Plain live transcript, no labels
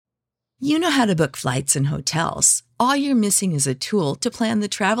You know how to book flights and hotels. All you're missing is a tool to plan the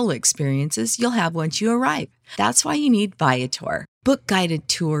travel experiences you'll have once you arrive. That's why you need Viator. Book guided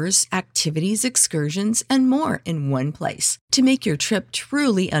tours, activities, excursions, and more in one place to make your trip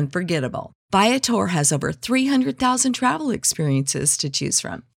truly unforgettable. Viator has over 300,000 travel experiences to choose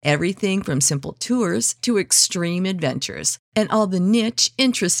from. Everything from simple tours to extreme adventures and all the niche,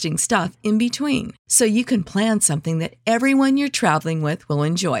 interesting stuff in between. So you can plan something that everyone you're traveling with will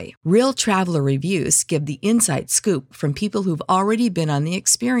enjoy. Real traveler reviews give the inside scoop from people who've already been on the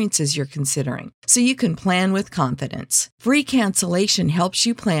experiences you're considering. So you can plan with confidence. Free cancellation helps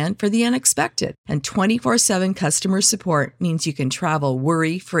you plan for the unexpected. And 24/7 customer support means you can travel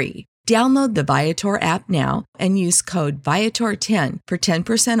worry-free. Download the Viator app now and use code Viator10 for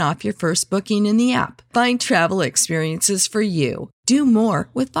 10% off your first booking in the app. Find travel experiences for you. Do more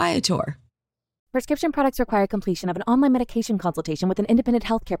with Viator. Prescription products require completion of an online medication consultation with an independent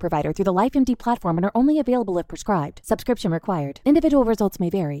healthcare provider through the LifeMD platform and are only available if prescribed. Subscription required. Individual results may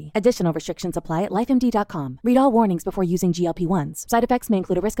vary. Additional restrictions apply at lifemd.com. Read all warnings before using GLP-1s. Side effects may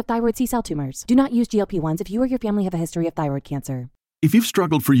include a risk of thyroid C-cell tumors. Do not use GLP-1s if you or your family have a history of thyroid cancer. If you've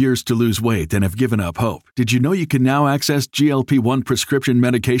struggled for years to lose weight and have given up hope, did you know you can now access GLP-1 prescription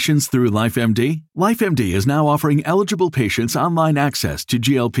medications through LifeMD? LifeMD is now offering eligible patients online access to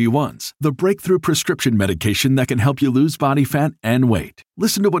GLP-1s, the breakthrough prescription medication that can help you lose body fat and weight.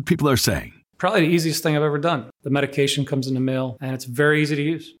 Listen to what people are saying. Probably the easiest thing I've ever done. The medication comes in the mail and it's very easy to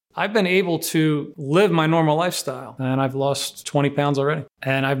use. I've been able to live my normal lifestyle and I've lost 20 pounds already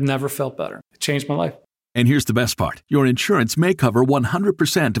and I've never felt better. It changed my life. And here's the best part. Your insurance may cover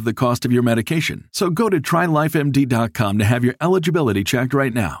 100% of the cost of your medication. So go to TryLifeMD.com to have your eligibility checked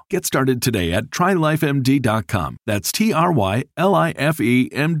right now. Get started today at TryLifeMD.com. That's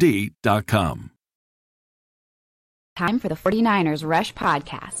TryLifeMD.com. Time for the 49ers Rush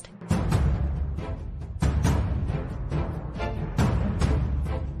Podcast.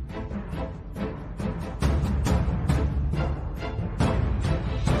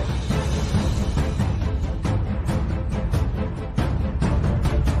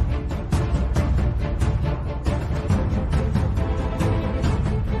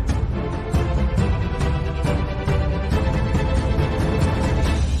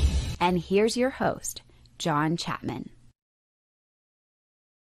 And here's your host, John Chapman.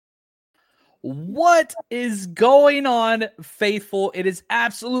 What is going on, faithful? It is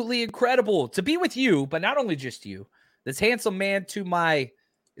absolutely incredible to be with you, but not only just you. This handsome man to my,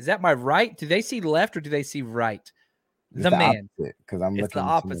 is that my right? Do they see left or do they see right? It's the man. Because I'm it's looking the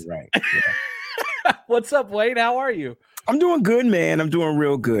opposite. to the right. Yeah. What's up, Wayne? How are you? I'm doing good, man. I'm doing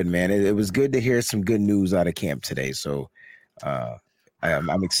real good, man. It was good to hear some good news out of camp today. So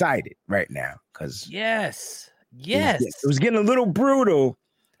I'm excited right now because yes, it was getting a little brutal.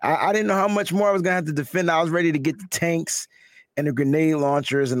 I didn't know how much more I was gonna have to defend. I was ready to get the tanks and the grenade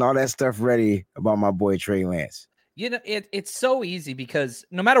launchers and all that stuff ready about my boy Trey Lance. You know, it's so easy because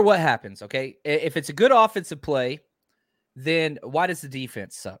no matter what happens, okay, if it's a good offensive play, then why does the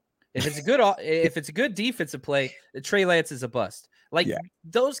defense suck? If it's a good defensive play, the Trey Lance is a bust. Like,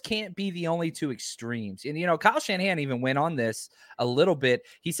 those can't be the only two extremes. And, you know, Kyle Shanahan even went on this a little bit.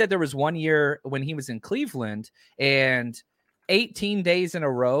 He said there was one year when he was in Cleveland and 18 days in a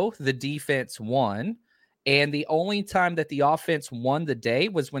row, the defense won. And the only time that the offense won the day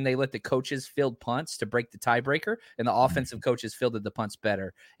was when they let the coaches field punts to break the tiebreaker, and the offensive coaches fielded the punts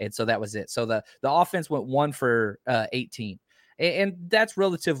better. And so that was it. So the offense went 1 for 18. And that's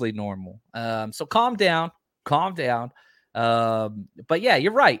relatively normal. So calm down. But yeah,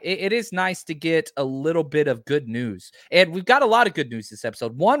 you're right. It is nice to get a little bit of good news. And we've got a lot of good news this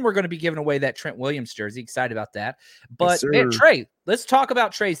episode. One, we're going to be giving away that Trent Williams jersey. Excited about that. But man, Trey, let's talk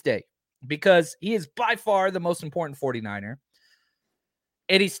about Trey's day because he is by far the most important 49er.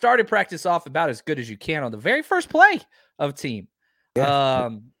 And he started practice off about as good as you can on the very first play of team.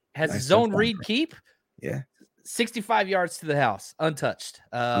 Has nice his own read keep. Yeah. 65 yards to the house, untouched.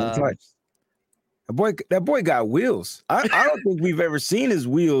 Untouched. That boy got wheels. I don't think we've ever seen his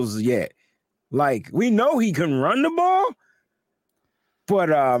wheels yet. Like, we know he can run the ball, but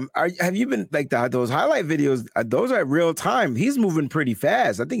have you been like those highlight videos? Those are real time. He's moving pretty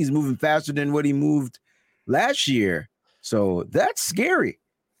fast. I think he's moving faster than what he moved last year. So that's scary.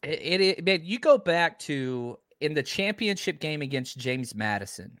 Man, you go back to in the championship game against James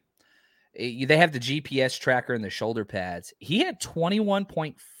Madison. They have the GPS tracker and the shoulder pads. He had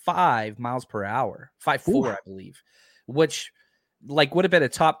 21.5 miles per hour, 5.4, I believe, which like would have been a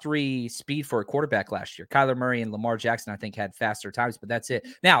top 3 speed for a quarterback last year. Kyler Murray and Lamar Jackson, I think, had faster times, but that's it.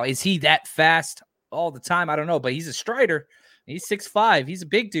 Now, is he that fast all the time? I don't know, but he's a strider. He's 6'5". He's a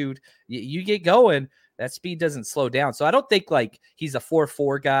big dude. You get going, that speed doesn't slow down. So I don't think like he's a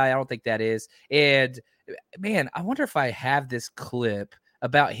 4.4 guy. I don't think that is. And man, I wonder if I have this clip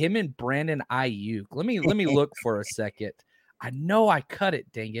about him and Brandon Ayuk. Let me look for a second. I know I cut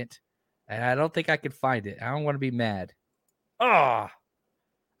it, dang it. And I don't think I can find it. I don't want to be mad. Oh,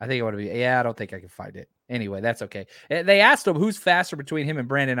 I think I want to be. Yeah, I don't think I can find it. Anyway, that's okay. They asked him who's faster between him and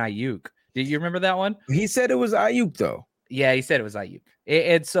Brandon Ayuk. Did you remember that one? He said it was Ayuk, though. Yeah, he said it was Ayuk.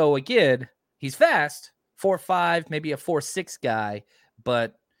 And so, again, he's fast, 4.5, maybe a 4.6 guy,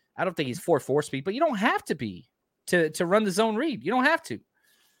 but I don't think he's 4.4 speed. But you don't have to be to run the zone read. You don't have to.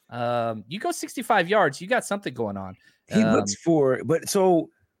 You go 65 yards, you got something going on. He looks for, but so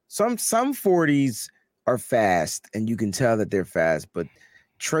some 40s are fast, and you can tell that they're fast, but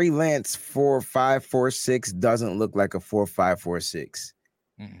Trey Lance 4.5, 4.6 doesn't look like a 4.5, 4.6.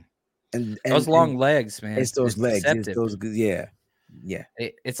 Mm. And those long legs, man. It's those legs. Deceptive. It's those, yeah.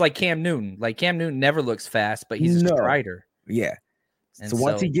 It's like Cam Newton. Like Cam Newton never looks fast, but he's a strider. Yeah. And so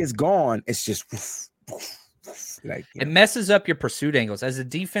once he gets gone, it's just like it messes up your pursuit angles. As a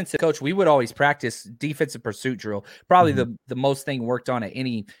defensive coach, we would always practice defensive pursuit drill. Probably the most thing worked on at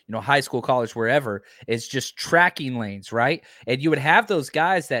any high school, college, wherever, is just tracking lanes, right? And you would have those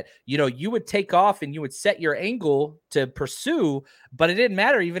guys that you would take off and you would set your angle to pursue, but it didn't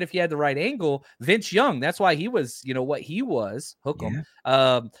matter even if you had the right angle. Vince Young, that's why he was what he was, hook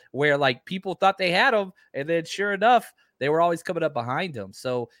 'em, where like people thought they had him, and then sure enough, they were always coming up behind him.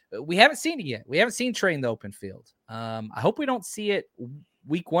 So we haven't seen it yet. We haven't seen Trey in the open field. I hope we don't see it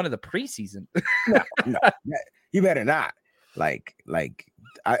week 1 of the preseason. No, you better not. Like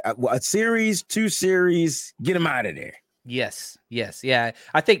a series, 2 series, get him out of there. Yes. Yeah.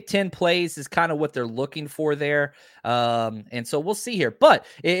 I think 10 plays is kind of what they're looking for there. And so we'll see here. But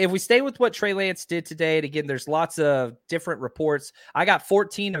if we stay with what Trey Lance did today, and again, there's lots of different reports. I got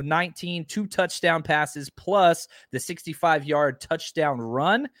 14 of 19, 2 touchdown passes, plus the 65-yard touchdown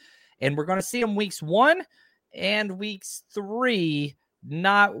run. And we're going to see him weeks 1 and weeks 3,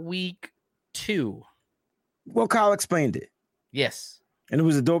 not week 2. Well, Kyle explained it. Yes. And it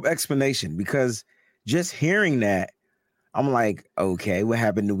was a dope explanation, because just hearing that, I'm like, okay, what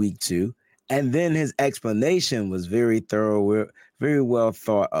happened to week 2? And then his explanation was very thorough, very well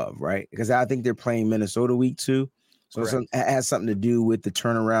thought of, right? Because I think they're playing Minnesota week 2. So it has something to do with the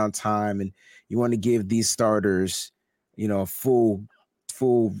turnaround time. And you want to give these starters, full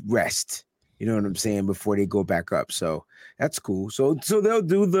rest. You know what I'm saying? Before they go back up. So that's cool. So they'll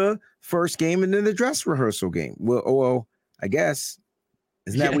do the first game and then the dress rehearsal game. Well, I guess.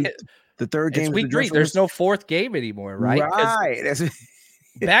 Isn't that week? The third game. It's week 3. There's no 4th game anymore, right? Right.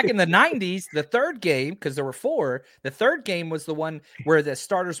 Back in the 90s, the third game, because there were 4, the third game was the one where the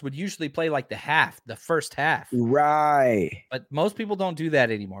starters would usually play like the first half. Right. But most people don't do that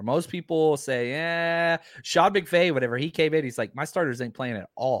anymore. Most people say, Sean McVay, whatever, he came in, he's like, my starters ain't playing at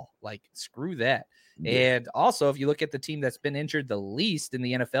all. Like, screw that. Yeah. And also, if you look at the team that's been injured the least in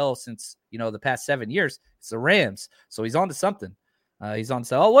the NFL since, the past 7 years, it's the Rams. So he's on to something. He's on.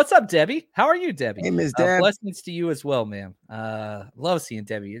 So, what's up, Debbie? How are you, Debbie? Hey, Miss Deb. Blessings to you as well, ma'am. Love seeing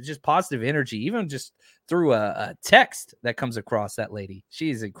Debbie. It's just positive energy, even just through a text that comes across that lady.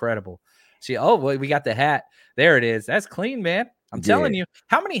 She's incredible. We got the hat. There it is. That's clean, man. I'm telling you.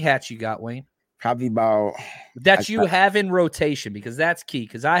 How many hats you got, Wayne? Probably about that you have in rotation, because that's key.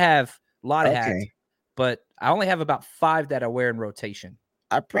 Because I have a lot of hats, but I only have about 5 that I wear in rotation.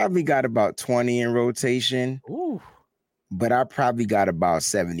 I probably got about 20 in rotation. Ooh. But I probably got about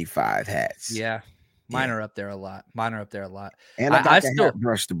 75 hats. Yeah. Mine are up there a lot. And I got the hat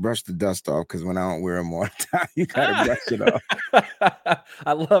brush to brush the dust off, because when I don't wear them all the time, you got to brush it off.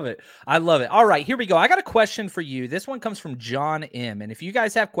 I love it. All right, here we go. I got a question for you. This one comes from John M. And if you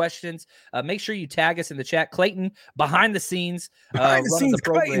guys have questions, make sure you tag us in the chat. Clayton, behind the scenes, running the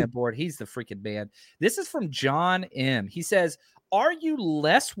program Clayton. Board. He's the freaking man. This is from John M. He says, are you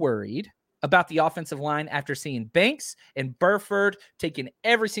less worried about the offensive line after seeing Banks and Burford taking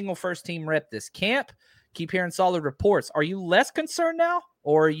every single first team rep this camp? Keep hearing solid reports. Are you less concerned now,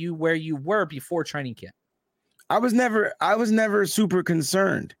 or are you where you were before training camp? I was never super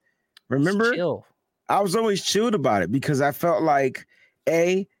concerned. Remember? Chill. I was always chilled about it, because I felt like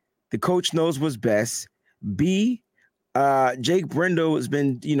A, the coach knows what's best. B, Jake Brendo has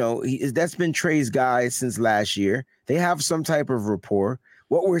been, that's been Trey's guy since last year. They have some type of rapport.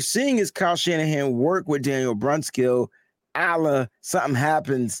 What we're seeing is Kyle Shanahan work with Daniel Brunskill, something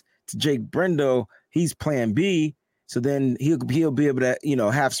happens to Jake Brendo, he's plan B. So then he'll be able to,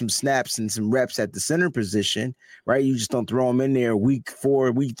 have some snaps and some reps at the center position, right? You just don't throw him in there week 4,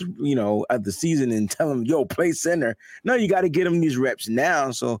 of the season and tell him, yo, play center. No, you got to get him these reps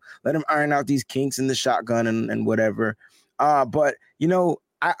now. So let him iron out these kinks in the shotgun and whatever. But,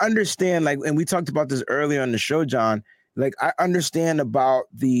 I understand, and we talked about this earlier on the show, John. I understand about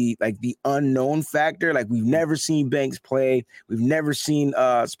the unknown factor. We've never seen Banks play. We've never seen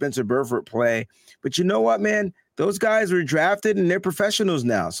Spencer Burford play. But you know what, man? Those guys were drafted and they're professionals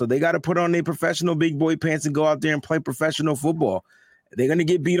now. So they got to put on their professional big boy pants and go out there and play professional football. They're going to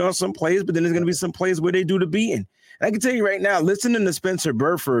get beat on some plays, but then there's going to be some plays where they do the beating. And I can tell you right now, listening to Spencer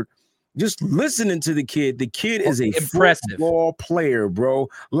Burford, just listening to the kid is a impressive football player, bro.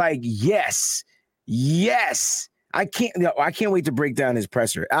 Yes. I can't wait to break down his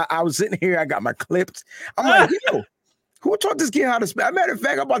presser. I was sitting here, I got my clips. I'm like, yo, who taught this kid how to speak? As a matter of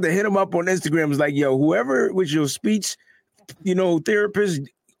fact, I'm about to hit him up on Instagram. It's like, yo, whoever was your speech, therapist,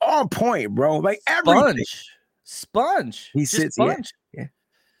 on point, bro. Everything. Sponge. He sits. Sponge. Yeah.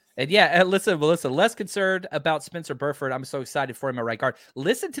 And yeah, listen, less concerned about Spencer Burford. I'm so excited for him at right guard.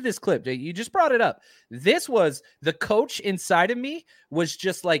 Listen to this clip. You just brought it up. This was the coach inside of me was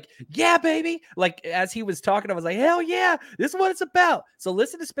just like, yeah, baby. As he was talking, I was like, hell yeah, this is what it's about. So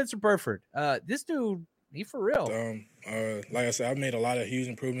listen to Spencer Burford. This dude, he for real. Like I said, I've made a lot of huge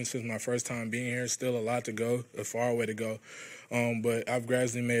improvements since my first time being here. Still a lot to go, a far way to go. But I've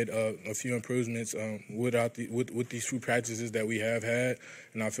gradually made a few improvements with these few practices that we have had,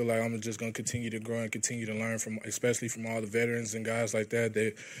 and I feel like I'm just going to continue to grow and continue to learn especially from all the veterans and guys like that.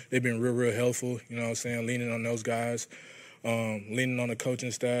 They've been real helpful. You know what I'm saying? Leaning on those guys, leaning on the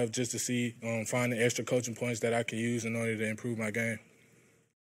coaching staff just to see finding extra coaching points that I can use in order to improve my game.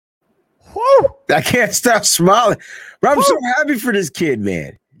 Whoa! I can't stop smiling. Bro, I'm so happy for this kid,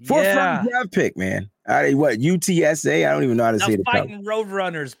 man. 4th round draft pick, man. UTSA? I don't even know how to say it. Fighting Road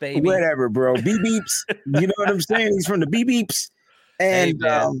Runners, baby. Whatever, bro. B-beeps. You know what I'm saying? He's from the B-beeps. And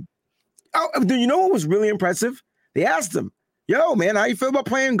do you know what was really impressive? They asked him, yo, man, how you feel about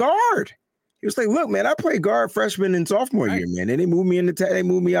playing guard? He was like, look, man, I played guard freshman and sophomore year, man. And they moved me they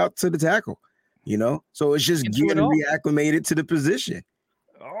moved me out to the tackle, So it's just getting reacclimated to the position.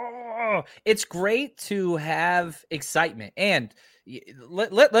 Oh, it's great to have excitement. And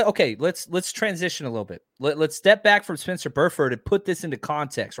let's transition a little bit. Let's step back from Spencer Burford and put this into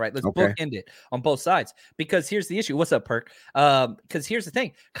context, right? Let's bookend it on both sides, because here's the issue. What's up, Perk? Because here's the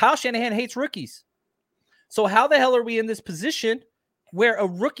thing. Kyle Shanahan hates rookies. So how the hell are we in this position where a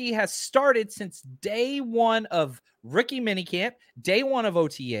rookie has started since day one of rookie minicamp, day one of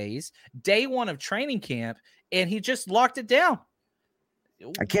OTAs, day one of training camp, and he just locked it down?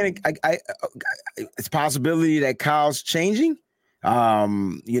 It's a possibility that Kyle's changing. Or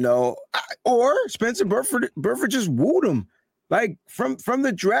Spencer Burford just wooed him, from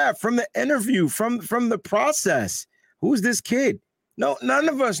the draft, from the interview, from the process. Who's this kid? No, none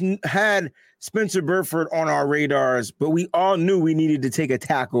of us had Spencer Burford on our radars, but we all knew we needed to take a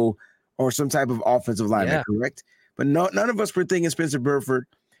tackle or some type of offensive lineman, correct? But none of us were thinking Spencer Burford,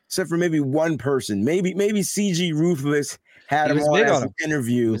 except for maybe one person. Maybe CG Ruthless had him on as an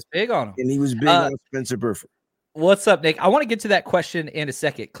interview. He was big on him. And he was big on Spencer Burford. What's up, Nick? I want to get to that question in a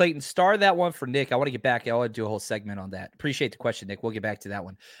second. Clayton, star that one for Nick. I want to get back. I want to do a whole segment on that. Appreciate the question, Nick. We'll get back to that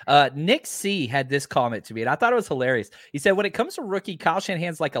one. Nick C had this comment to me, and I thought it was hilarious. He said, when it comes to rookie, Kyle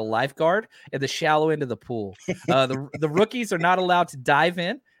Shanahan's like a lifeguard at the shallow end of the pool. The rookies are not allowed to dive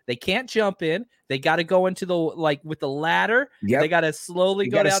in. They can't jump in. They got to go into with the ladder. Yep. They got to slowly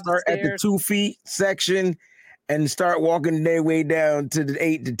go down the stairs. At the 2 feet section and start walking their way down to the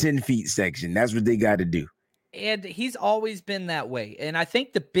 8 to 10 feet section. That's what they got to do. And he's always been that way. And I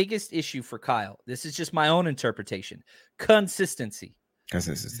think the biggest issue for Kyle, this is just my own interpretation, consistency.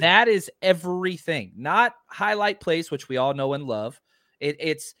 That is everything. Not highlight plays, which we all know and love.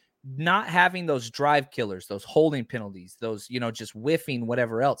 It's not having those drive killers, those holding penalties, those, just whiffing,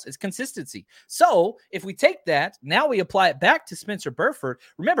 whatever else. It's consistency. So if we take that, now we apply it back to Spencer Burford.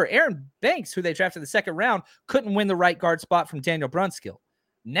 Remember, Aaron Banks, who they drafted in the 2nd round, couldn't win the right guard spot from Daniel Brunskill.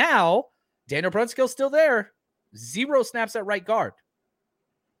 Now, Daniel Brunskill's still there. 0 snaps at right guard.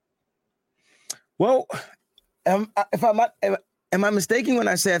 Well, am I mistaken when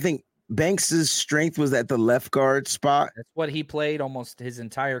I say I think Banks's strength was at the left guard spot? That's what he played almost his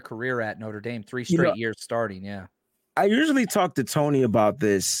entire career at Notre Dame, 3 straight years starting. Yeah. I usually talk to Tony about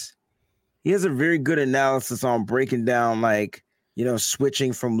this. He has a very good analysis on breaking down,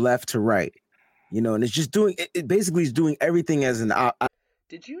 switching from left to right, and it's just it basically is doing everything as an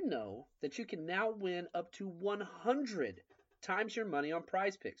Did you know that you can now win up to 100 times your money on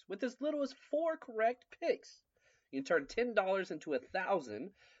Prize Picks with as little as 4 correct picks? You can turn $10 into $1,000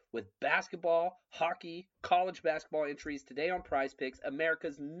 with basketball, hockey, college basketball entries today on Prize Picks,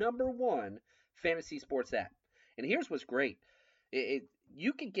 America's #1 fantasy sports app. And here's what's great.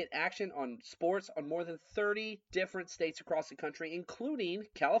 You can get action on sports on more than 30 different states across the country, including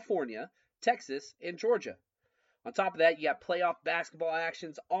California, Texas, and Georgia. On top of that, you got playoff basketball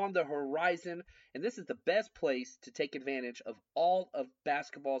actions on the horizon, and this is the best place to take advantage of all of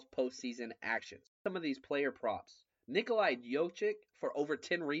basketball's postseason actions. Some of these player props. Nikolai Jokic for over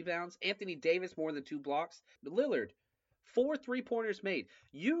 10 rebounds. Anthony Davis more than 2 blocks. Lillard, 4 3-pointers made.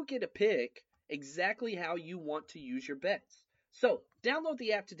 You get to pick exactly how you want to use your bets. So, download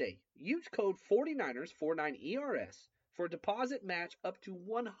the app today. Use code 49ers, 49ERS, for a deposit match up to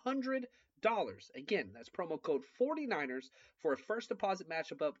 $100. Again, that's promo code 49ers for a first deposit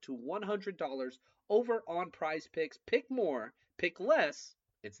match up to $100 over on Prize Picks. Pick more, pick less.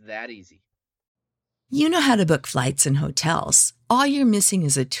 It's that easy. You know how to book flights and hotels. All you're missing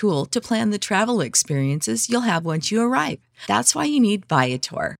is a tool to plan the travel experiences you'll have once you arrive. That's why you need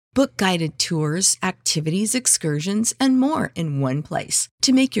Viator. Book guided tours, activities, excursions, and more in one place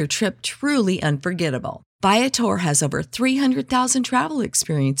to make your trip truly unforgettable. Viator has over 300,000 travel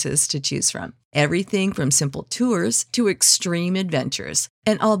experiences to choose from. Everything from simple tours to extreme adventures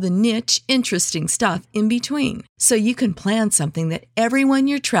and all the niche, interesting stuff in between. So you can plan something that everyone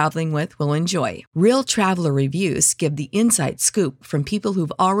you're traveling with will enjoy. Real traveler reviews give the inside scoop from people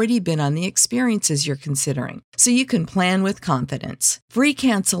who've already been on the experiences you're considering. So you can plan with confidence. Free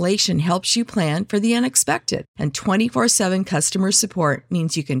cancellation helps you plan for the unexpected. And 24/7 customer support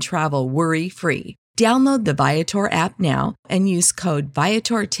means you can travel worry-free. Download the Viator app now and use code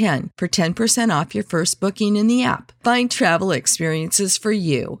Viator10 for 10% off your first booking in the app. Find travel experiences for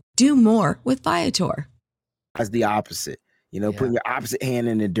you. Do more with Viator. As the opposite, putting your opposite hand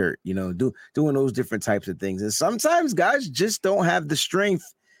in the dirt, doing those different types of things. And sometimes guys just don't have the strength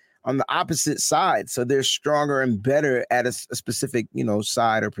on the opposite side. So they're stronger and better at a specific,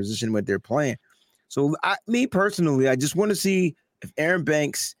 side or position what they're playing. So me personally, I just want to see if Aaron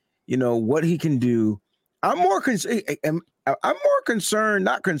Banks, what he can do. I'm more concerned,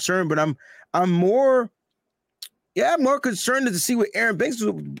 not concerned, but I'm more concerned to see what Aaron Banks is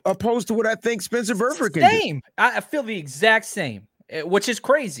opposed to what I think Spencer Burford can do. Same. I feel the exact same, which is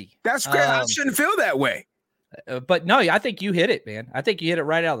crazy. That's crazy. I shouldn't feel that way. But no, I think you hit it, man. I think you hit it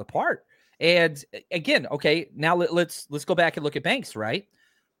right out of the park. And again, okay, now let's go back and look at Banks, right?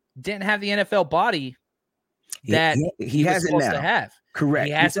 Didn't have the NFL body that he has it now. To have. Correct.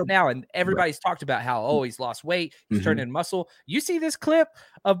 He has it now, and everybody's talked about how he's lost weight, he's turned into muscle. You see this clip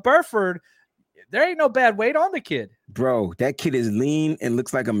of Burford, there ain't no bad weight on the kid. Bro, that kid is lean and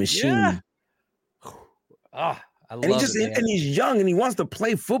looks like a machine. Yeah. I love it. And he's young and he wants to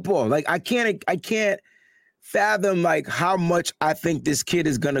play football. Like I can't fathom like how much I think this kid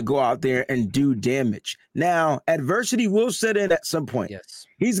is gonna go out there and do damage. Now, adversity will set in at some point. Yes.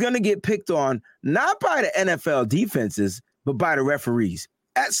 He's gonna get picked on, not by the NFL defenses, but by the referees.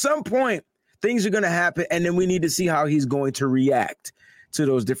 At some point, things are going to happen, and then we need to see how he's going to react to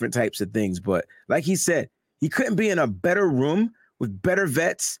those different types of things. But like he said, he couldn't be in a better room with better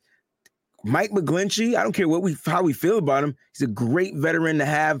vets. Mike McGlinchey, I don't care how we feel about him. He's a great veteran to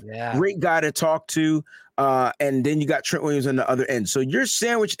have, great guy to talk to. And then you got Trent Williams on the other end. So you're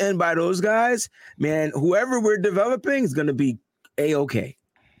sandwiched in by those guys, man. Whoever we're developing is going to be A-okay.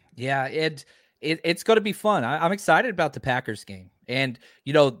 Yeah, it's going to be fun. I'm excited about the Packers game. And,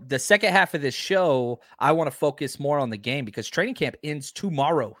 the second half of this show, I want to focus more on the game because training camp ends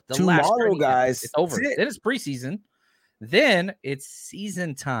tomorrow. Tomorrow, guys. It's over. Then it's preseason. Then it's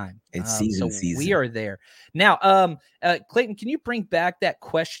season time. It's season. We are there. Now, Clayton, can you bring back that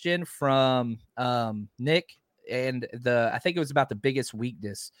question from Nick? And I think it was about the biggest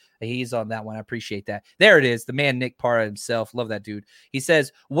weakness. He's on that one. I appreciate that. There it is. The man, Nick Parra himself. Love that dude. He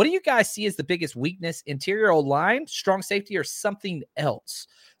says, what do you guys see as the biggest weakness? Interior O-line, strong safety, or something else?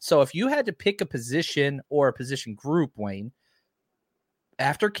 So if you had to pick a position or a position group, Wayne,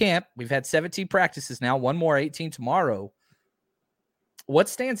 after camp, we've had 17 practices now, one more, 18 tomorrow. What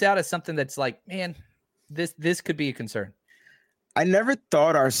stands out as something that's like, man, this could be a concern? I never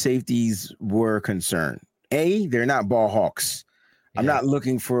thought our safeties were a concern. They're not ball hawks. Yeah. I'm not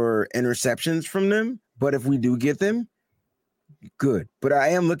looking for interceptions from them, but if we do get them, good. But I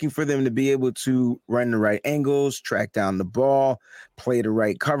am looking for them to be able to run the right angles, track down the ball, play the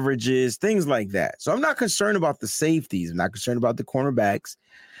right coverages, things like that. So I'm not concerned about the safeties. I'm not concerned about the cornerbacks.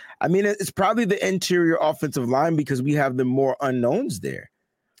 I mean, it's probably the interior offensive line because we have the more unknowns there.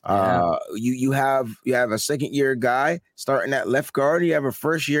 You have a second year guy starting at left guard. You have a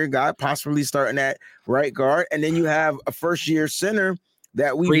first year guy possibly starting at right guard, and then you have a first year center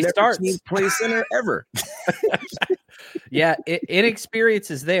that we've never seen play center ever. Yeah,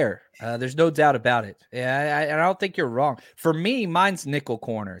 inexperience is there. There's no doubt about it. Yeah, I don't think you're wrong. For me, mine's nickel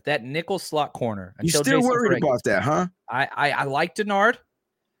corner, that nickel slot corner. You still worried about that, huh? I like Denard.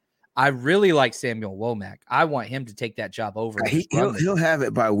 I really like Samuel Womack. I want him to take that job over. He'll have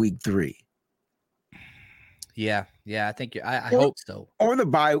it by week 3. Yeah, I think I hope so. Or the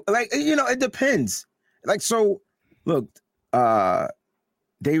bye, it depends. Like, so look,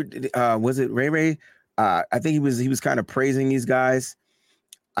 David, was it Ray? I think he was kind of praising these guys.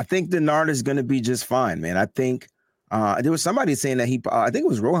 I think Denard is going to be just fine, man. I think there was somebody saying that I think it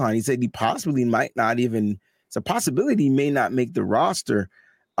was Rohan. He said he possibly might not even. It's a possibility he may not make the roster.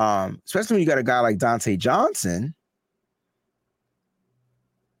 Especially when you got a guy like Dante Johnson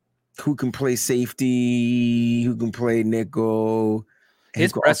who can play safety, who can play nickel.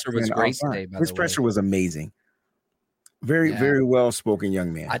 His presser was great today, by the way. His presser was amazing. Very well-spoken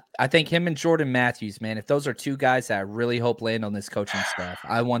young man. I think him and Jordan Matthews, man, if those are two guys that I really hope land on this coaching staff,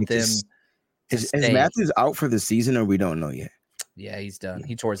 I want them to stay. Is Matthews out for the season or we don't know yet? Yeah, he's done.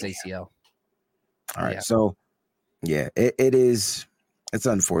 He tore his ACL. All right, so, yeah, it is – it's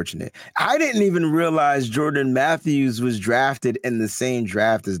unfortunate. I didn't even realize Jordan Matthews was drafted in the same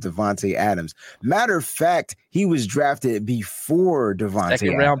draft as Devontae Adams. Matter of fact, he was drafted before Devontae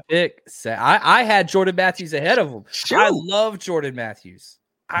Second round pick. I had Jordan Matthews ahead of him. Shoot. I love Jordan Matthews.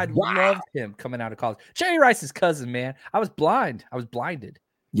 I loved him coming out of college. Jerry Rice's cousin, man. I was blinded.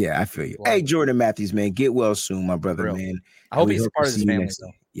 Yeah, I feel you. Hey, Jordan Matthews, man, get well soon, my brother, man. I hope he's part of his family,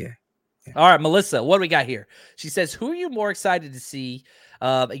 though. Yeah. All right, Melissa, what do we got here? She says, who are you more excited to see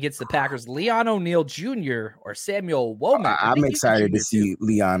against the Packers, Leon O'Neal Jr. or Samuel Womack? I'm excited to see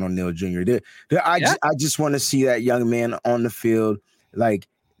Leon O'Neal Jr. I just want to see that young man on the field, like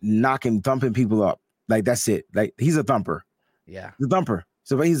thumping people up. Like, that's it. Like, he's a thumper. Yeah. The thumper.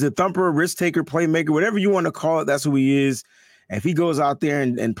 So he's a thumper, risk taker, playmaker, whatever you want to call it. That's who he is. And if he goes out there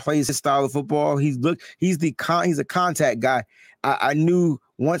and plays his style of football, he's a contact guy. I knew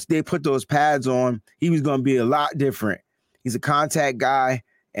once they put those pads on, he was going to be a lot different. He's a contact guy,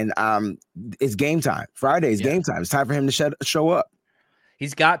 and it's game time. Friday is game time. It's time for him to show up.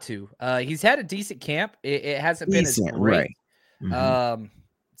 He's got to. He's had a decent camp. It hasn't been as great. Right. Mm-hmm.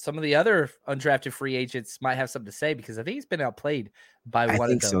 Some of the other undrafted free agents might have something to say because I think he's been outplayed by one of them. I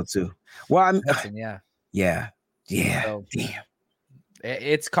think so too. Well, Yeah. So, damn.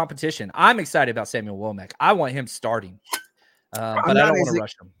 It's competition. I'm excited about Samuel Womack. I want him starting. But I don't want to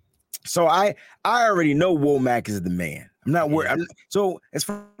rush him. So I already know Womack is the man. I'm not worried. So as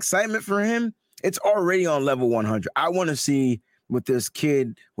for excitement for him, it's already on level 100. I want to see what this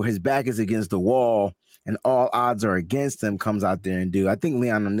kid, where his back is against the wall and all odds are against him, comes out there and do. I think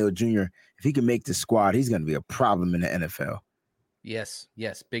Leon O'Neal Jr., if he can make the squad, he's going to be a problem in the NFL. Yes,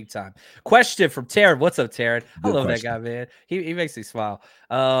 big time. Question from Taryn. What's up, Taryn? I love that guy, man. He makes me smile.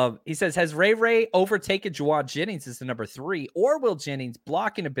 He says, has Ray overtaken Jauan Jennings as the number 3, or will Jennings'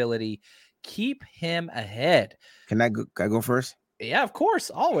 blocking ability keep him ahead? Can I go first? Yeah, of course.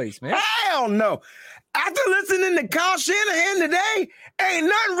 Always, man. Hell no. After listening to Kyle Shanahan today, ain't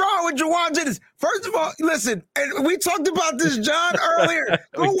nothing wrong with Jauan Jennings. First of all, listen, and we talked about this, John, earlier.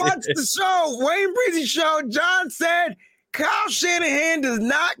 Go watch the show, Wayne Breezy show. John said, Kyle Shanahan does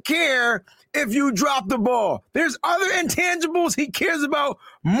not care if you drop the ball. There's other intangibles he cares about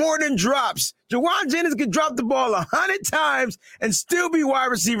more than drops. Jauan Jennings can drop the ball 100 times and still be wide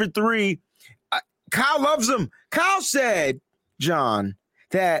receiver 3. Kyle loves him. Kyle said, John,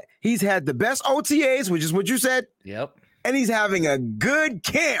 that he's had the best OTAs, which is what you said. Yep. And he's having a good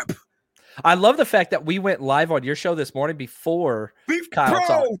camp. I love the fact that we went live on your show this morning before Kyle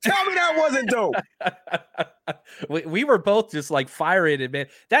talked. Tell me that wasn't dope. we were both just like firing it, man.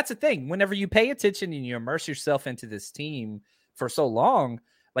 That's the thing. Whenever you pay attention and you immerse yourself into this team for so long,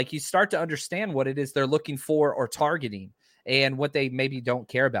 like you start to understand what it is they're looking for or targeting and what they maybe don't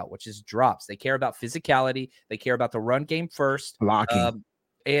care about, which is drops. They care about physicality. They care about the run game first. Blocking.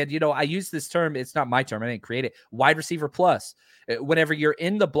 And, I use this term. It's not my term. I didn't create it. Wide receiver plus. Whenever you're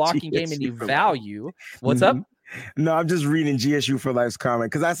in the blocking game and you value, what's up? No, I'm just reading GSU for Life's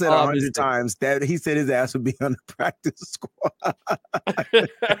comment because I said 100 times that he said his ass would be on the practice squad.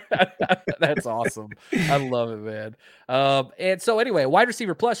 That's awesome. I love it, man. And so anyway, wide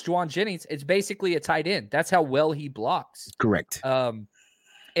receiver plus Jauan Jennings, it's basically a tight end. That's how well he blocks. Correct.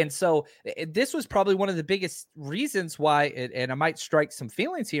 And so this was probably one of the biggest reasons why, and I might strike some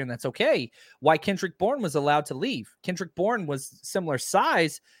feelings here, and that's okay, why Kendrick Bourne was allowed to leave. Kendrick Bourne was similar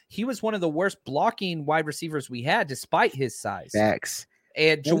size. He was one of the worst blocking wide receivers we had, despite his size. Facts.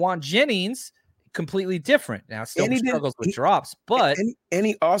 And Jauan Jennings, completely different. Now, still struggles with drops, but and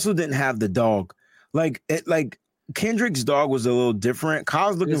he also didn't have the dog. Like Kendrick's dog was a little different.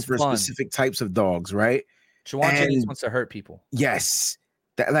 Kyle's looking for specific types of dogs, right? Jauan Jennings wants to hurt people. Yes.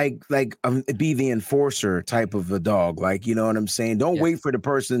 That be the enforcer type of a dog. Like, you know what I'm saying? Don't wait for the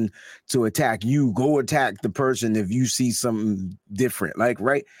person to attack you. Go attack the person if you see something different. Like,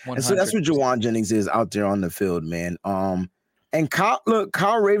 right? 100%. And so that's what Jauan Jennings is out there on the field, man. And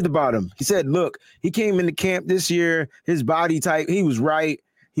Kyle raved about him. He said, look, he came into camp this year, his body type, he was right.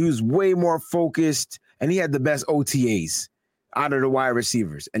 He was way more focused, and he had the best OTAs out of the wide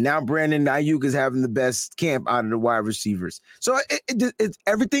receivers. And now Brandon Ayuk is having the best camp out of the wide receivers. So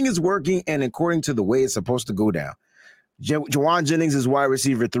everything is working and according to the way it's supposed to go down. Jauan Jennings is wide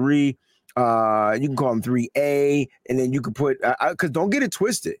receiver 3. You can call him 3A, and then you could put because don't get it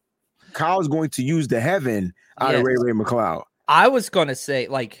twisted. Kyle's going to use the heaven out of Ray McCloud. I was going to say,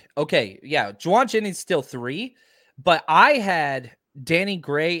 Jauan Jennings still 3, but I had Danny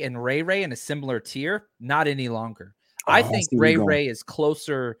Gray and Ray in a similar tier, not any longer. I think Ray is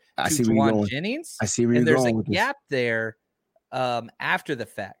closer to Jauan Jennings. I see where you're going. And there's a gap there after the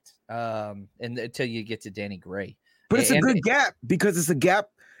fact, and until you get to Danny Gray. But it's a good gap because it's a gap.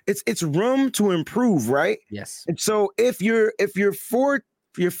 It's room to improve, right? Yes. And so if your 4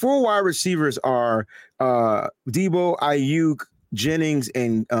 wide receivers are Debo, Ayuk, Jennings,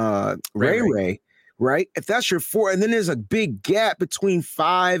 and Ray, right? If that's your 4, and then there's a big gap between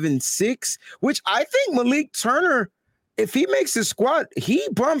 5 and 6, which I think Malik Turner, if he makes his squad, he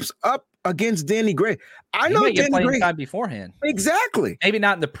bumps up against Danny Gray. I know Danny Gray time beforehand. Exactly. Maybe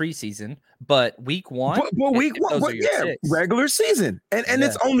not in the preseason, but week 1. But week 1, regular season. And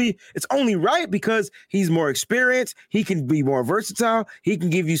it's only right because he's more experienced. He can be more versatile. He can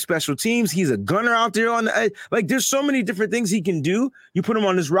give you special teams. He's a gunner out there on the edge. Like, there's so many different things he can do. You put him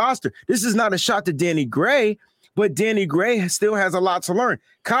on this roster. This is not a shot to Danny Gray, but Danny Gray still has a lot to learn.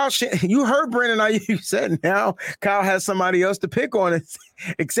 Kyle, you heard Brandon Ayuk said now Kyle has somebody else to pick on it,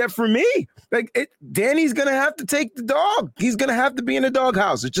 except for me. Danny's going to have to take the dog. He's going to have to be in the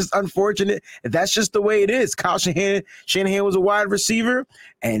doghouse. It's just unfortunate. That's just the way it is. Kyle Shanahan was a wide receiver,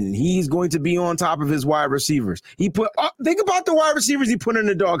 and he's going to be on top of his wide receivers. Think about the wide receivers he put in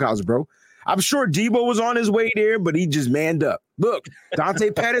the doghouse, bro. I'm sure Debo was on his way there, but he just manned up. Look, Dante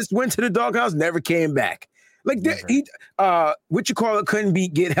Pettis went to the doghouse, never came back. Couldn't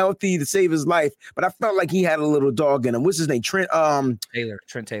get healthy to save his life, but I felt like he had a little dog in him. What's his name? Trent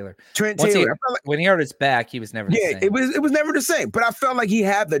Taylor. When he hurt his back, he was never the same. It was never the same. But I felt like he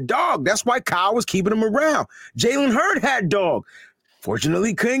had the dog. That's why Kyle was keeping him around. Jalen Hurd had dog.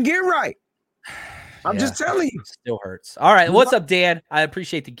 Fortunately, couldn't get right. I'm just telling you. It still hurts. All right. What's up, Dan? I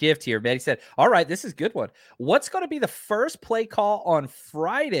appreciate the gift here, man. He said, all right, this is a good one. What's going to be the first play call on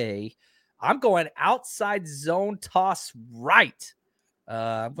Friday? I'm going outside zone toss right.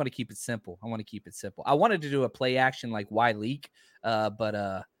 I'm going to keep it simple. I wanted to do a play action like Y leak,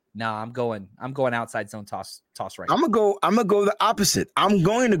 but I'm going outside zone toss right. I'm gonna go the opposite. I'm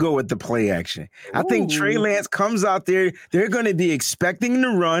going to go with the play action. Ooh. I think Trey Lance comes out there. They're going to be expecting the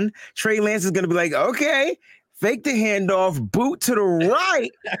run. Trey Lance is going to be like, okay, fake the handoff, boot to the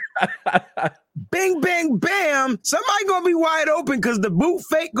right. Bing, bang, bam. Somebody going to be wide open because the boot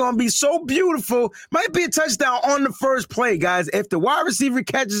fake going to be so beautiful. Might be a touchdown on the first play, guys. If the wide receiver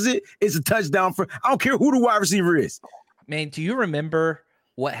catches it, it's a touchdown. I don't care who the wide receiver is. Man, do you remember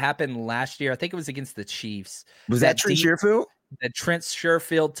what happened last year? I think it was against the Chiefs. Was that Trent Sherfield? The Trent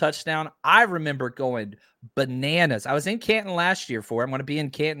Sherfield touchdown. I remember going bananas. I was in Canton last year for it. I'm going to be in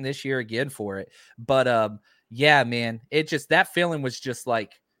Canton this year again for it. But, yeah, man, that feeling was just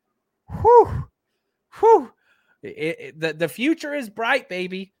like, whew. The future is bright,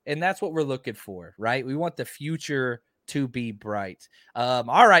 baby. And that's what we're looking for, right? We want the future to be bright.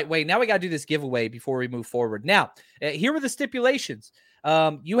 All right, wait, now we got to do this giveaway before we move forward. Now, here were the stipulations.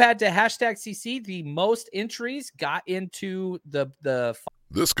 You had to hashtag CC. The most entries got into the.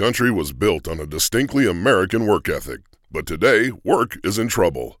 This country was built on a distinctly American work ethic, but today work is in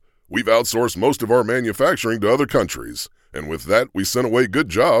trouble. We've outsourced most of our manufacturing to other countries. And with that, we sent away good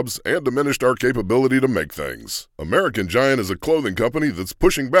jobs and diminished our capability to make things. American Giant is a clothing company that's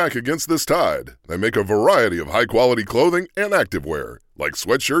pushing back against this tide. They make a variety of high-quality clothing and activewear, like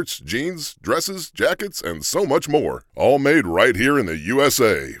sweatshirts, jeans, dresses, jackets, and so much more. All made right here in the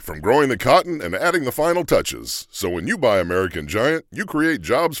USA, from growing the cotton and adding the final touches. So when you buy American Giant, you create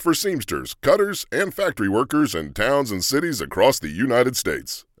jobs for seamsters, cutters, and factory workers in towns and cities across the United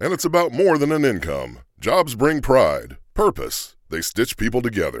States. And it's about more than an income. Jobs bring pride, purpose. They stitch people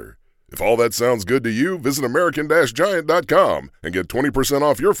together. If all that sounds good to you, visit American-Giant.com and get 20%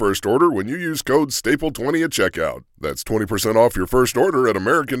 off your first order when you use code STAPLE20 at checkout. That's 20% off your first order at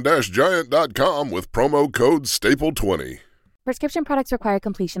American-Giant.com with promo code STAPLE20. Prescription products require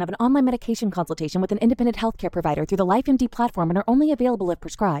completion of an online medication consultation with an independent healthcare provider through the LifeMD platform and are only available if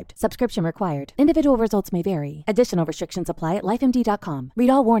prescribed. Subscription required. Individual results may vary. Additional restrictions apply at lifemd.com.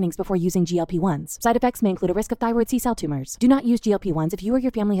 Read all warnings before using GLP-1s. Side effects may include a risk of thyroid C-cell tumors. Do not use GLP-1s if you or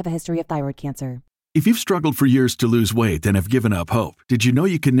your family have a history of thyroid cancer. If you've struggled for years to lose weight and have given up hope, did you know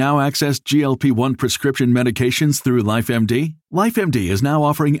you can now access GLP-1 prescription medications through LifeMD? LifeMD is now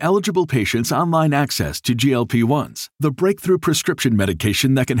offering eligible patients online access to GLP-1s, the breakthrough prescription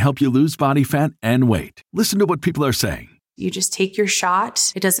medication that can help you lose body fat and weight. Listen to what people are saying. You just take your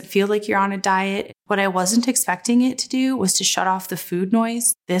shot. It doesn't feel like you're on a diet. What I wasn't expecting it to do was to shut off the food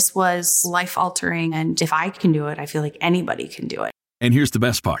noise. This was life-altering, and if I can do it, I feel like anybody can do it. And here's the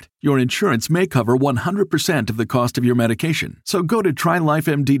best part. Your insurance may cover 100% of the cost of your medication. So go to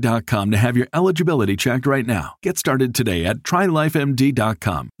TryLifeMD.com to have your eligibility checked right now. Get started today at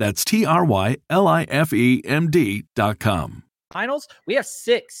TryLifeMD.com. That's TryLifeMD.com. Finals, we have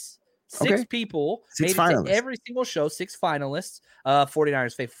six people Six made it finalists. to every single show. 6 finalists.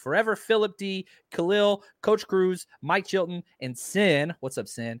 49ers Faithful Forever, Philip D, Khalil, Coach Cruz, Mike Chilton, and Sin. What's up,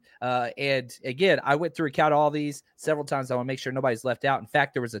 Sin? And again, I went through and counted all these several times. I want to make sure nobody's left out. In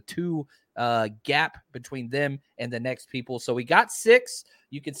fact, there was a 2 gap between them and the next people. So we got 6.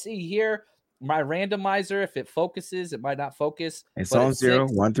 You can see here my randomizer. If it focuses, it might not focus. It's but on 0,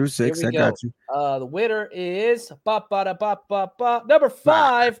 6. 1 through 6. Here I we got go. you. The winner is number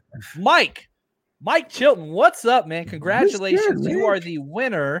 5, Mike Chilton. What's up, man? Congratulations. You are the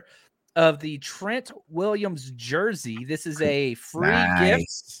winner of the Trent Williams jersey. This is a free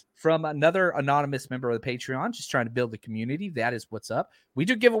gift from another anonymous member of the Patreon. Just trying to build the community. That is what's up. We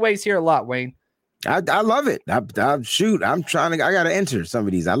do giveaways here a lot, Wayne. I love it. I got to enter some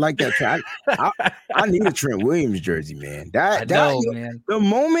of these. I like that. I need a Trent Williams jersey, man. Man. The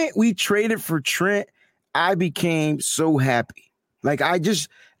moment we traded for Trent, I became so happy. I just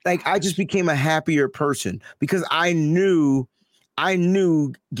became a happier person because I knew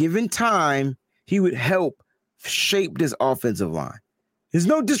given time, he would help shape this offensive line. There's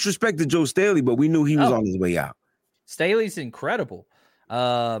no disrespect to Joe Staley, but we knew he was on his way out. Staley's incredible.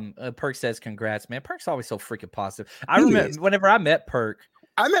 Perk says congrats, man. Perk's always so freaking positive. I remember whenever I met Perk.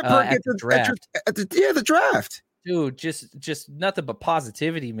 I met Perk at the draft. At the draft. Dude, just nothing but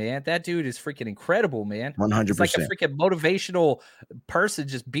positivity, man. That dude is freaking incredible, man. 100%. It's like a freaking motivational person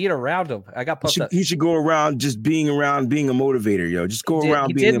just being around him. I got pumped up. He should go around just being a motivator, yo. Just go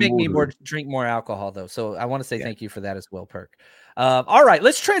around being a motivator. He did make me drink more alcohol, though. So I want to say thank you for that as well, Perk. All right,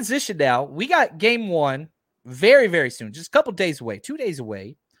 let's transition now. We got game 1 very, very soon. Just a couple days away, 2 days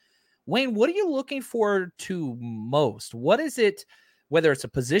away. Wayne, what are you looking forward to most? What is it? Whether it's a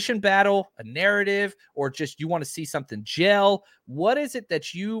position battle, a narrative, or just you want to see something gel, what is it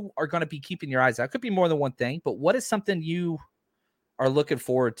that you are going to be keeping your eyes out? It could be more than one thing, but what is something you are looking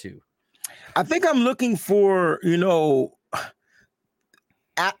forward to? I think I'm looking for,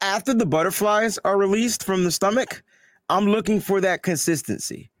 after the butterflies are released from the stomach, I'm looking for that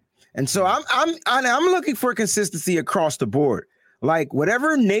consistency. And so I'm looking for consistency across the board. Like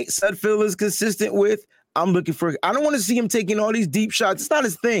whatever Nate Sudfeld is consistent with, I'm looking for. I don't want to see him taking all these deep shots. It's not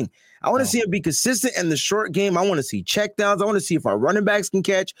his thing. I want to see him be consistent in the short game. I want to see checkdowns. I want to see if our running backs can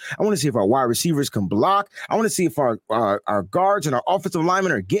catch. I want to see if our wide receivers can block. I want to see if our guards and our offensive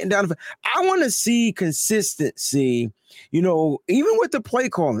linemen are getting down. I want to see consistency, even with the play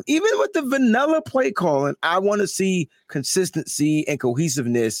calling, even with the vanilla play calling. I want to see consistency and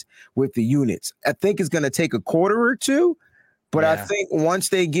cohesiveness with the units. I think it's going to take a quarter or two, but I think once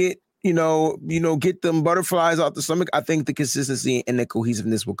they get, get them butterflies out the stomach, I think the consistency and the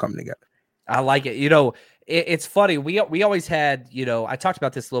cohesiveness will come together. I like it. It's funny. We always had, I talked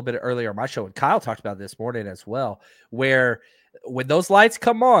about this a little bit earlier on my show, and Kyle talked about this morning as well, where when those lights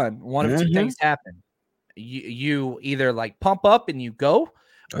come on, one of two things happen. You either like pump up and you go,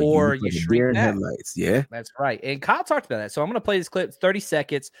 or you shrink back. Headlights. Yeah, that's right. And Kyle talked about that. So I'm going to play this clip, 30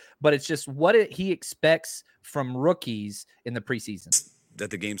 seconds, but it's just what he expects from rookies in the preseason. That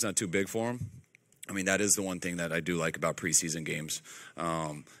the game's not too big for him. I mean, that is the one thing that I do like about preseason games.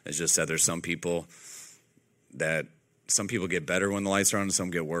 It's just that there's some people get better when the lights are on and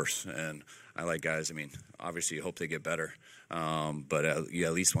some get worse. And I like guys, I mean, obviously you hope they get better. But you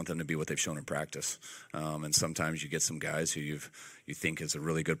at least want them to be what they've shown in practice. And sometimes you get some guys who you think is a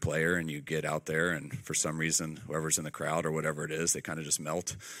really good player, and you get out there, and for some reason, whoever's in the crowd or whatever it is, they kind of just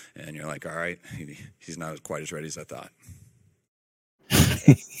melt, and you're like, all right, he's not quite as ready as I thought.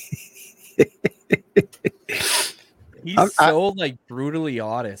 He's like brutally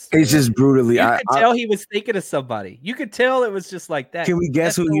honest. It's just brutally. You could tell he was thinking of somebody. You could tell it was just like that. Can we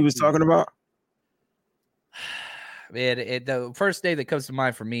guess who he was talking about? Man, the first name that comes to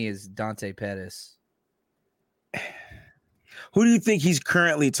mind for me is Dante Pettis. Who do you think he's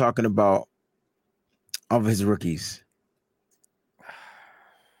currently talking about of his rookies?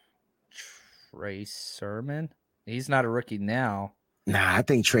 Trey Sermon? He's not a rookie now. Nah, I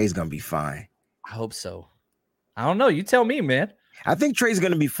think Trey's going to be fine. I hope so. I don't know. You tell me, man. I think Trey's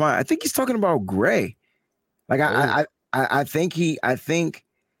going to be fine. I think he's talking about Gray. Like, I think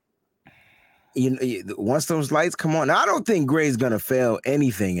once those lights come on, now, I don't think Gray's gonna fail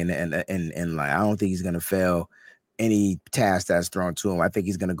anything in life. I don't think he's gonna fail any task that's thrown to him. I think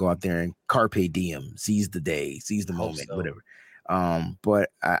he's gonna go out there and carpe diem, seize the day, seize the moment, whatever. But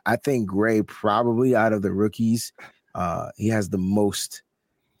I think Gray probably out of the rookies, he has the most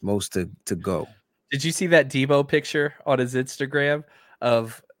to go. Did you see that Debo picture on his Instagram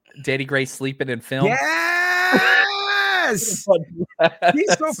of Danny Gray sleeping in film? Yes. So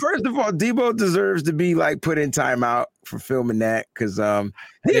first of all, Debo deserves to be like put in timeout for filming that because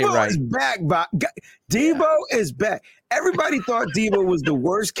Debo is back. Debo is back. Everybody thought Debo was the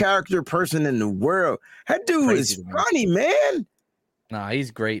worst character person in the world. That dude is funny, man. Nah,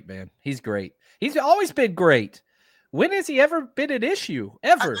 he's great, man. He's great. He's always been great. When has he ever been an issue?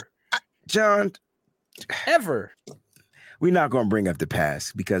 Ever? John. Ever. We're not going to bring up the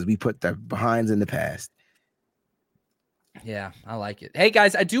past because we put the behinds in the past. Yeah, I like it. Hey,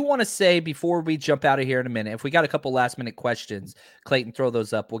 guys, I do want to say before we jump out of here in a minute, if we got a couple last-minute questions, Clayton, throw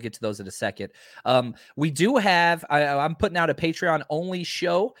those up. We'll get to those in a second. We do have I'm putting out a Patreon-only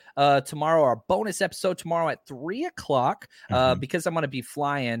show tomorrow, our bonus episode tomorrow at 3 o'clock because I'm going to be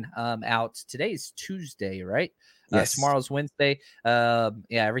flying out. Today's Tuesday, right? Yes. Tomorrow's Wednesday. Yeah,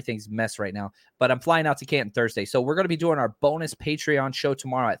 everything's a mess right now. But I'm flying out to Canton Thursday. So we're going to be doing our bonus Patreon show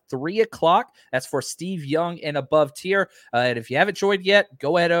tomorrow at 3 o'clock. That's for Steve Young and above tier. And if you haven't joined yet,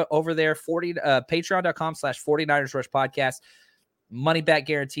 go ahead over there, patreon.com/49ers Rush Podcast. Money back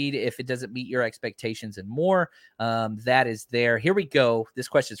guaranteed if it doesn't meet your expectations and more. That is there. Here we go. This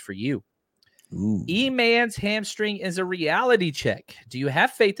question is for you. E-Man's hamstring is a reality check. Do you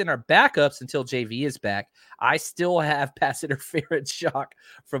have faith in our backups until JV is back? I still have pass interference shock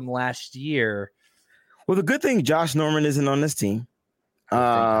from last year. Well, the good thing Josh Norman isn't on this team.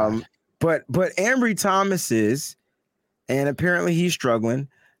 But Ambry Thomas is, and apparently he's struggling.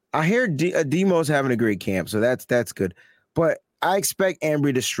 I hear Demo's having a great camp, so that's good. But I expect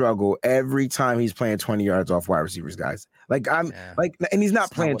Ambry to struggle every time he's playing 20 yards off wide receivers, guys. And he's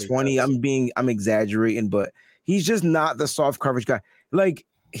not playing 20. I'm exaggerating, but he's just not the soft coverage guy. Like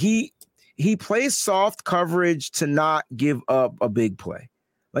he plays soft coverage to not give up a big play.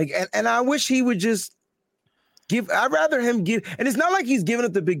 Like, and I wish he would just I'd rather him give, and it's not like he's giving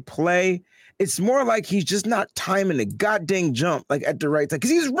up the big play. It's more like he's just not timing the goddamn jump like at the right time.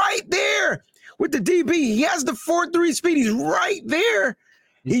 Because he's right there with the DB. He has the 4.3 speed. He's right there.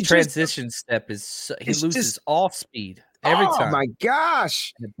 His transition step is he loses all speed every time. Oh my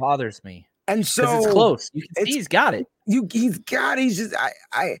gosh. It bothers me. And so it's close. You can see he's got it. He's got it. He's just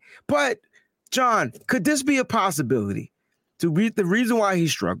but John, could this be a possibility? The reason why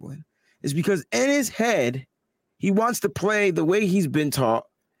he's struggling is because in his head, he wants to play the way he's been taught.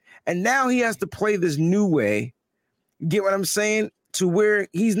 And now he has to play this new way. Get what I'm saying? To where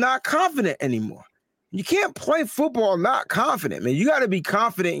he's not confident anymore. You can't play football not confident, man. You got to be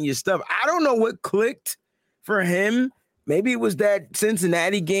confident in your stuff. I don't know what clicked for him. Maybe it was that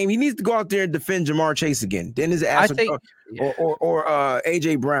Cincinnati game. He needs to go out there and defend Jamar Chase again. Then his ass or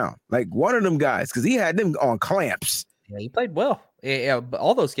AJ Brown, like one of them guys, because he had them on clamps. Yeah, he played well. Yeah,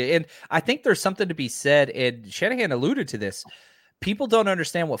 all those games. And I think there's something to be said, and Shanahan alluded to this. People don't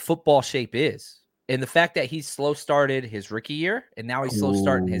understand what football shape is. And the fact that he's slow started his rookie year and now he's slow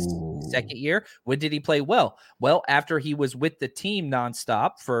starting his second year. When did he play well? Well, after he was with the team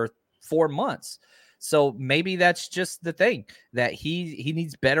nonstop for 4 months. So maybe that's just the thing, that he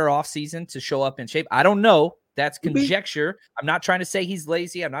needs better offseason to show up in shape. I don't know. That's conjecture. I'm not trying to say he's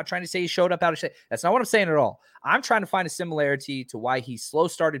lazy. I'm not trying to say he showed up out of shape. That's not what I'm saying at all. I'm trying to find a similarity to why he slow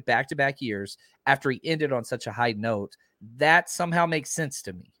started back-to-back years after he ended on such a high note. That somehow makes sense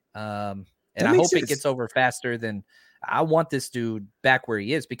to me. And I hope it gets over faster than I want this dude back where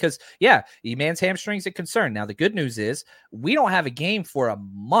he is, because E-Man's hamstring's a concern. Now, the good news is we don't have a game for a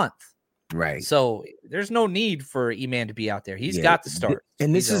month. Right. So there's no need for E-Man to be out there. He's got to start.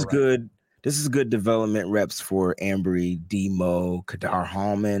 And this is good. This is good development reps for Ambry, Demo, Kadar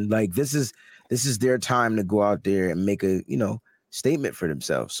Hallman. Like this is their time to go out there and make a, statement for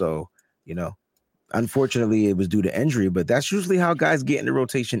themselves. So, unfortunately it was due to injury, but that's usually how guys get in the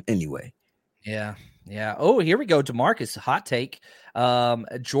rotation anyway. Yeah. Yeah. Oh, here we go. DeMarcus, hot take.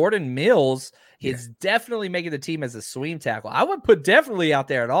 Jordan Mills is definitely making the team as a swing tackle. I wouldn't put definitely out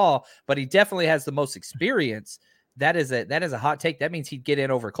there at all, but he definitely has the most experience. That is a hot take. That means he'd get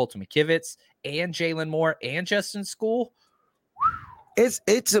in over Colton McKivitz and Jalen Moore and Justin School. It's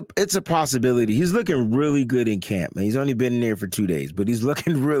a possibility. He's looking really good in camp. He's only been in there for 2 days, but he's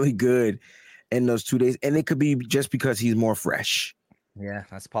looking really good in those 2 days. And it could be just because he's more fresh. Yeah,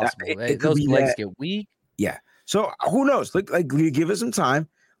 that's possible. Those legs get weak. Yeah. So who knows? Look, like, give it some time.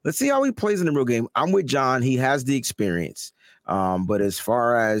 Let's see how he plays in the real game. I'm with John. He has the experience. But as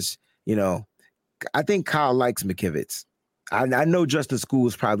far as, I think Kyle likes McKivitz. I know Justin School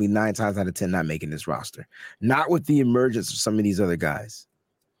is probably 9 times out of 10 not making this roster. Not with the emergence of some of these other guys.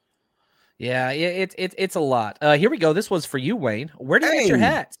 Yeah, it's a lot. Here we go. This was for you, Wayne. Where do you get your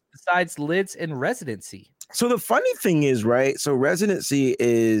hats besides lids and residency? So the funny thing is, right? So residency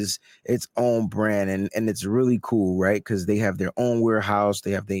is its own brand, and it's really cool, right? Because they have their own warehouse,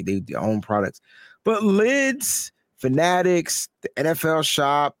 they have their own products. But lids, Fanatics, the NFL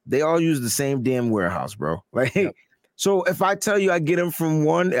shop, they all use the same damn warehouse, bro. Like, so if I tell you I get them from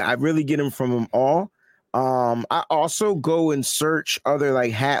one, I really get them from them all. I also go and search other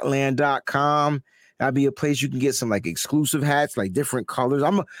like Hatland.com. That'd be a place you can get some like exclusive hats, like different colors.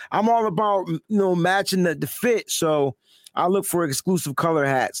 I'm all about matching the fit. So I look for exclusive color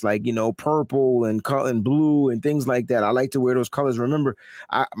hats, like purple and blue and things like that. I like to wear those colors. Remember,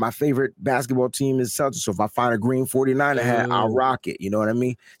 my favorite basketball team is Celtics. So if I find a green 49er hat, I'll rock it. You know what I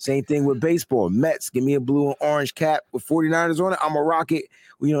mean? Same thing with baseball. Mets, give me a blue and orange cap with 49ers on it, I'm gonna rock it.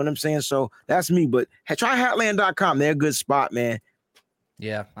 You know what I'm saying? So that's me. But try Hatland.com. They're a good spot, man.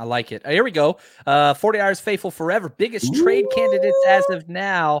 Yeah, I like it. Here we go. 49ers faithful forever. Biggest trade candidates as of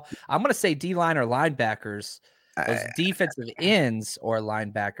now. I'm going to say D-line or linebackers. Those defensive ends or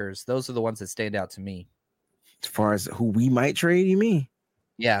linebackers. Those are the ones that stand out to me. As far as who we might trade, you mean?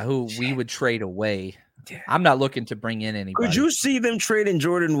 Yeah, who we would trade away. Yeah. I'm not looking to bring in anybody. Could you see them trading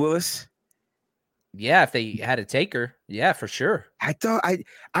Jordan Willis? Yeah, if they had a taker. Yeah, for sure. I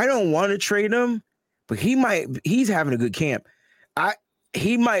don't want to trade him, but he's having a good camp.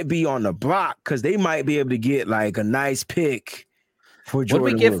 He might be on the block because they might be able to get like a nice pick for Jordan. What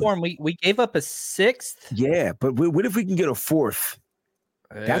did we get for him? We gave up a 6th. Yeah, but what if we can get a 4th?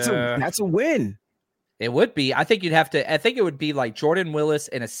 That's a win. It would be. I think it would be like Jordan Willis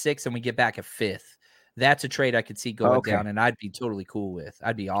and a 6th, and we get back a 5th. That's a trade I could see going down, and I'd be totally cool with.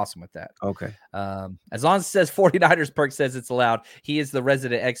 I'd be awesome with that. Okay. As long as it says 49ers Perk says it's allowed. He is the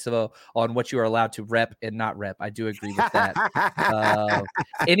resident expo on what you are allowed to rep and not rep. I do agree with that.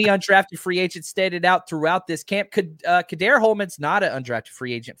 Any undrafted free agent standing out throughout this camp? Kadar Holman's not an undrafted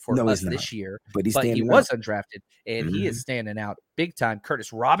free agent for us this year, but he was undrafted, and he is standing out big time.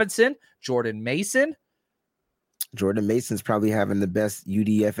 Curtis Robinson, Jordan Mason. Jordan Mason's probably having the best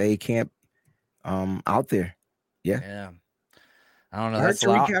UDFA camp out there. Yeah. I don't know. I heard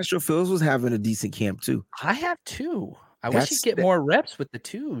Tariq Castro-Fields was having a decent camp too. I have too. I wish he'd get more reps with the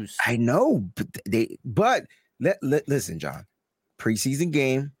 2s. I know, but listen, John. Preseason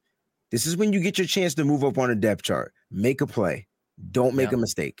game. This is when you get your chance to move up on a depth chart. Make a play. Don't make a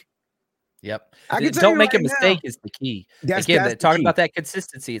mistake. Yep. Don't make a mistake is the key. Again, talking about that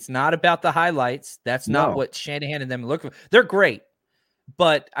consistency. It's not about the highlights. That's not what Shanahan and them look for. They're great,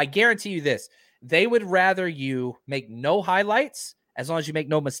 but I guarantee you this. They would rather you make no highlights as long as you make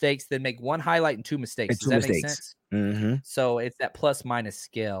no mistakes than make one highlight and 2 mistakes. Does that make sense? Mm-hmm. So it's that plus minus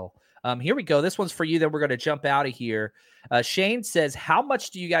scale. Here we go. This one's for you. Then we're going to jump out of here. Shane says, how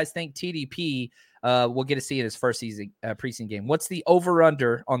much do you guys think TDP will get to see in his first season preseason game? What's the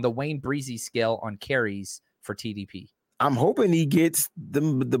over-under on the Wayne Breezy scale on carries for TDP? I'm hoping he gets the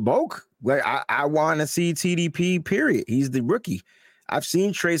bulk. Like I want to see TDP, period. He's the rookie. I've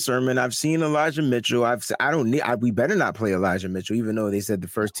seen Trey Sermon. I've seen Elijah Mitchell. We better not play Elijah Mitchell, even though they said the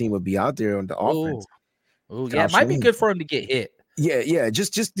first team would be out there on the offense. Oh, yeah, it might be good for him to get hit. Yeah.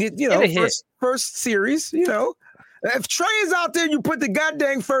 Just first series, If Trey is out there, you put the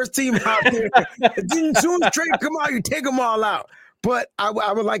goddamn first team out there. As soon as Trey come out, you take them all out. But I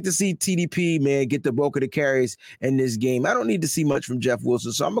would like to see TDP, man, get the bulk of the carries in this game. I don't need to see much from Jeff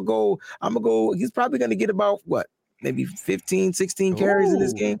Wilson. So I'm going to go. He's probably going to get about maybe 15, 16 carries in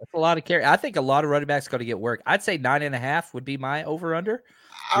this game. That's a lot of carries. I think a lot of running backs going to get work. I'd say 9.5 would be my over-under.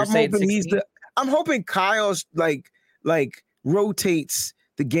 I'm hoping Kyle's like rotates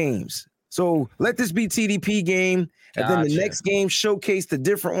the games. So let this be TDP game, and then the next game showcase the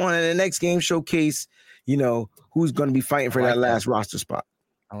different one, and the next game showcase, who's going to be fighting for that last roster spot.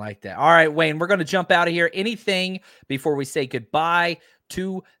 I like that. All right, Wayne, we're going to jump out of here. Anything before we say goodbye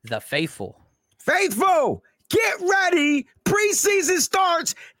to the faithful? Faithful, get ready. Preseason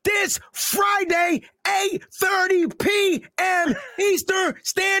starts this Friday, 8:30 p.m. Eastern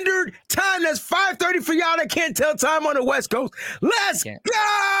Standard Time. That's 5:30 for y'all that can't tell time on the West Coast. Let's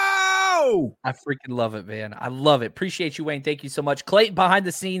go! I freaking love it, man. I love it. Appreciate you, Wayne. Thank you so much. Clayton behind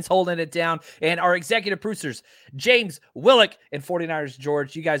the scenes holding it down. And our executive producers, James Willick and 49ers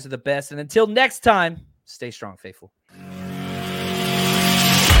George. You guys are the best. And until next time, stay strong, faithful.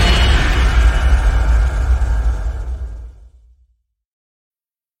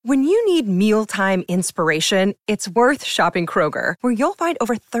 When you need mealtime inspiration, it's worth shopping Kroger, where you'll find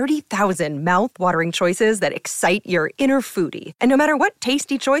over 30,000 mouth-watering choices that excite your inner foodie. And no matter what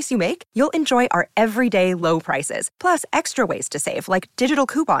tasty choice you make, you'll enjoy our everyday low prices, plus extra ways to save, like digital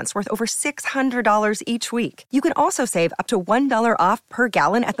coupons worth over $600 each week. You can also save up to $1 off per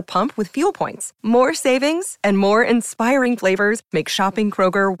gallon at the pump with fuel points. More savings and more inspiring flavors make shopping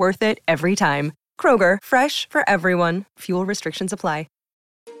Kroger worth it every time. Kroger, fresh for everyone. Fuel restrictions apply.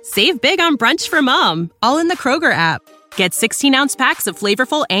 Save big on brunch for mom, all in the Kroger app. Get 16-ounce packs of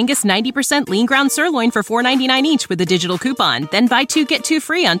flavorful Angus 90% lean ground sirloin for $4.99 each with a digital coupon. Then buy 2, get 2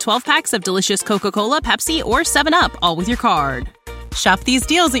 free on 12 packs of delicious Coca-Cola, Pepsi, or 7-Up, all with your card. Shop these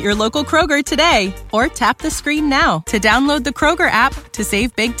deals at your local Kroger today, or tap the screen now to download the Kroger app to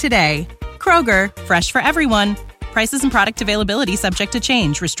save big today. Kroger, fresh for everyone. Prices and product availability subject to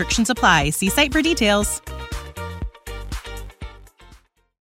change. Restrictions apply. See site for details.